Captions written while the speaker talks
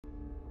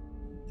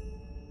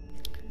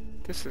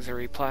This is a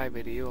reply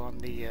video on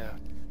the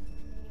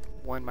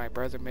one my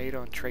brother made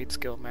on Trade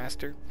Skill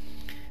Master.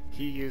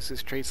 He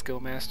uses Trade Skill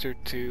Master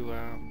to,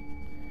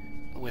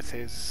 with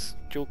his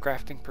jewel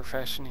crafting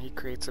profession, he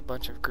creates a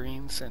bunch of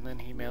greens and then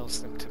he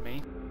mails them to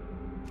me.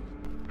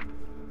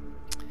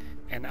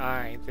 And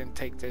I then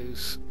take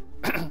those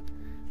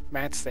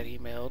mats that he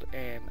mailed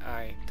and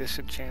I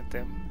disenchant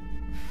them,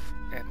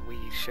 and we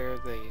share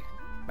the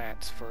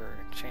mats for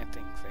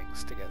enchanting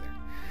things together.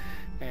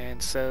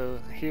 And so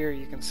here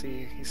you can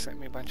see he sent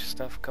me a bunch of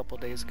stuff a couple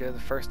days ago. The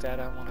first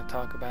add I want to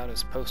talk about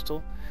is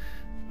Postal.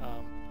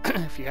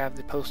 If you have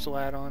the Postal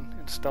add-on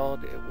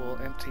installed, it will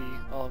empty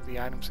all of the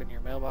items in your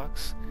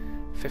mailbox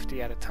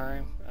 50 at a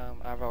time.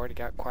 I've already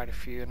got quite a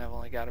few and I've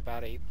only got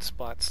about 8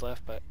 spots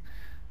left, but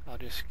I'll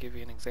just give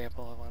you an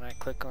example. When I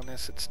click on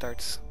this, it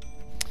starts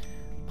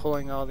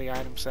pulling all the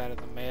items out of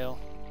the mail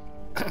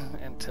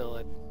until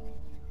it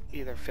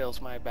either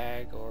fills my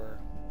bag or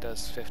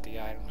does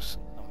 50 items.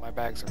 My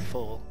bags are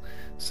full,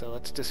 so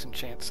let's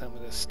disenchant some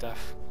of this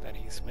stuff that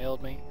he's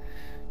mailed me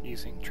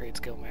using Trade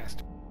Skill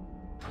Master.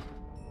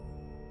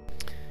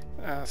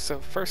 So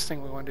first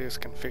thing we want to do is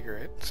configure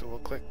it, so we'll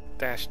click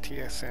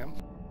 -TSM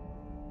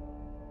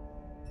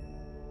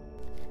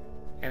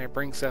and it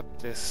brings up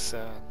this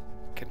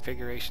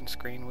configuration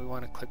screen. We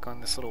want to click on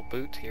this little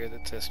boot here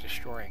that says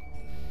destroying.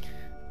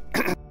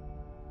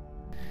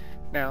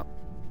 Now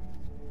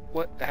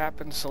what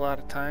happens a lot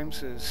of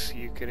times is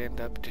you could end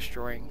up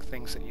destroying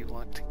things that you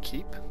want to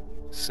keep,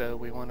 so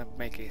we want to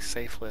make a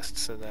safe list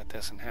so that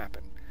doesn't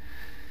happen.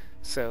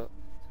 So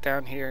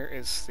down here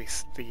is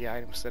the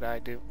items that I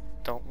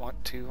don't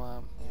want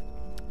to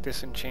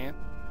disenchant.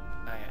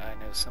 I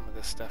know some of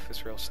this stuff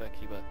is real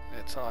sucky, but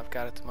that's all I've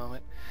got at the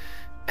moment.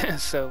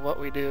 So what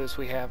we do is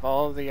we have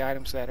all of the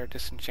items that are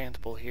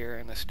disenchantable here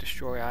in this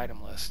destroy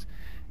item list.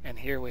 And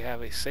here we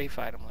have a safe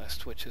item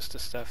list, which is the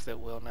stuff that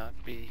will not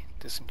be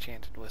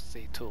disenchanted with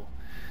the tool.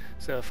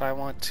 So if I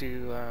want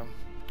to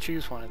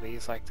choose one of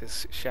these, like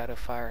this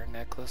Shadowfire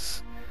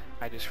necklace,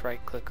 I just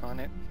right click on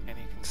it and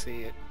you can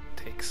see it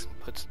takes and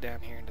puts it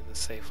down here into the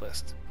safe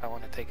list. If I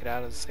want to take it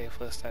out of the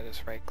safe list, I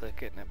just right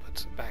click it and it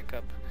puts it back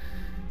up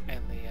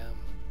in the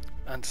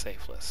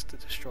unsafe list, the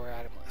destroy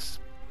item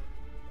list.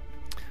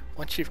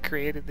 Once you've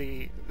created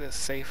the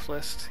safe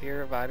list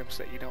here of items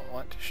that you don't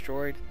want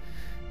destroyed,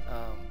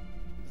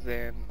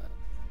 then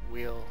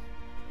we'll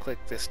click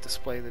this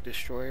display the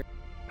destroyer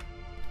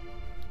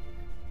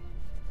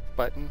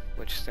button,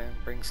 which then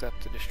brings up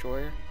the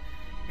destroyer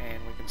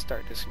and we can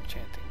start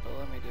disenchanting. But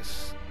let me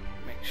just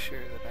make sure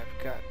that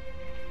I've got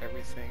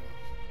everything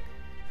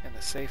in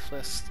the safe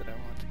list that I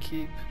want to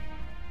keep.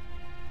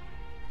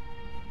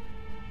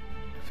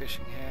 A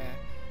fishing hat,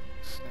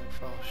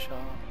 snowfall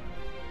shawl.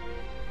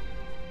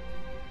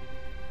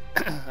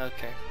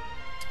 Okay,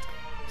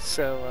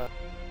 so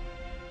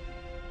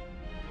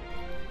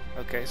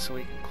so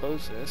we can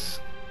close this,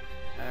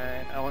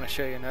 and I want to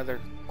show you another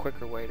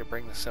quicker way to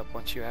bring this up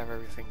once you have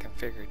everything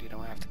configured. You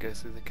don't have to go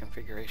through the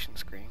configuration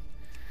screen.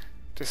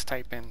 Just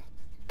type in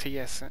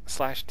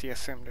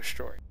 /TSM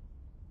Destroy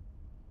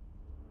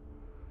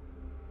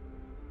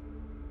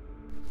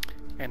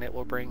and it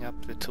will bring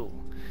up the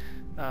tool.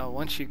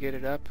 Once you get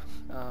it up,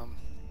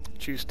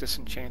 choose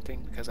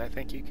disenchanting, because I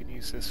think you can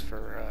use this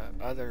for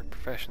other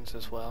professions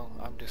as well.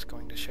 I'm just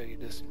going to show you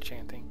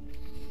disenchanting.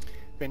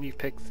 Then you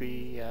pick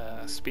the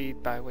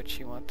speed by which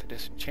you want to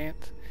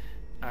disenchant.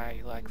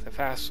 I like the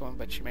fast one,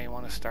 but you may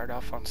want to start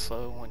off on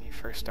slow when you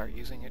first start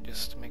using it,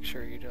 just to make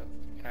sure you're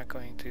not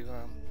going to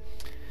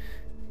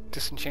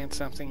disenchant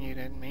something you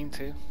didn't mean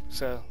to.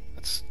 So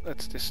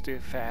let's just do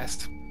it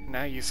fast.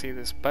 Now you see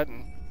this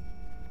button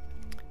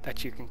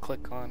that you can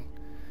click on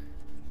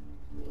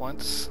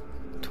once,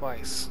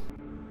 twice.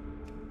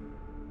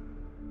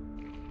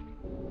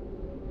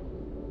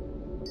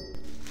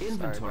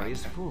 Inventory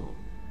is full.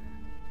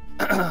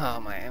 Oh,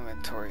 my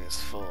inventory is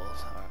full.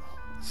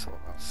 So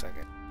hold on a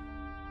second.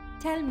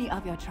 Tell me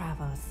of your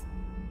travels.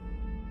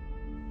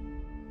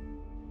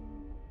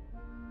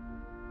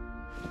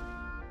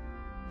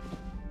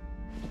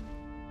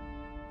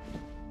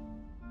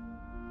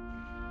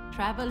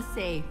 Travel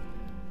safe.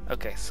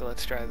 Okay, so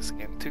let's try this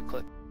again. 2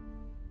 click.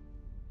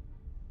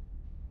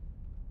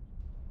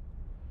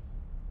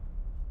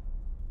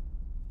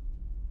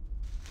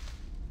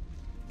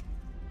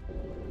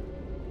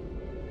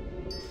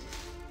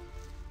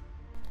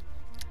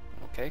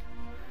 Okay.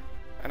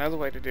 Another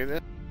way to do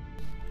this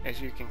is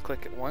you can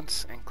click it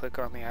once and click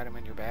on the item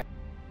in your bag.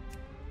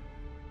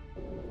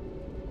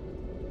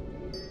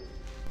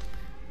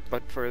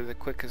 But for the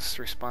quickest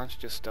response,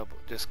 just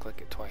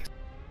click it twice.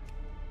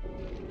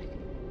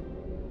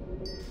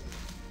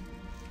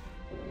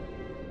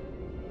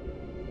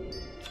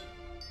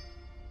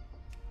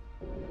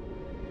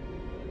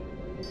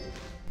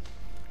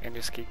 And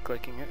just keep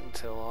clicking it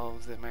until all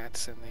of the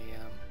mats in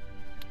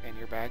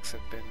your bags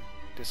have been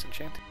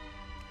disenchanted.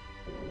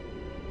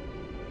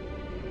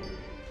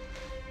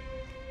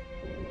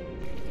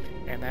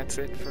 And that's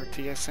it for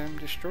TSM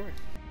Destroy.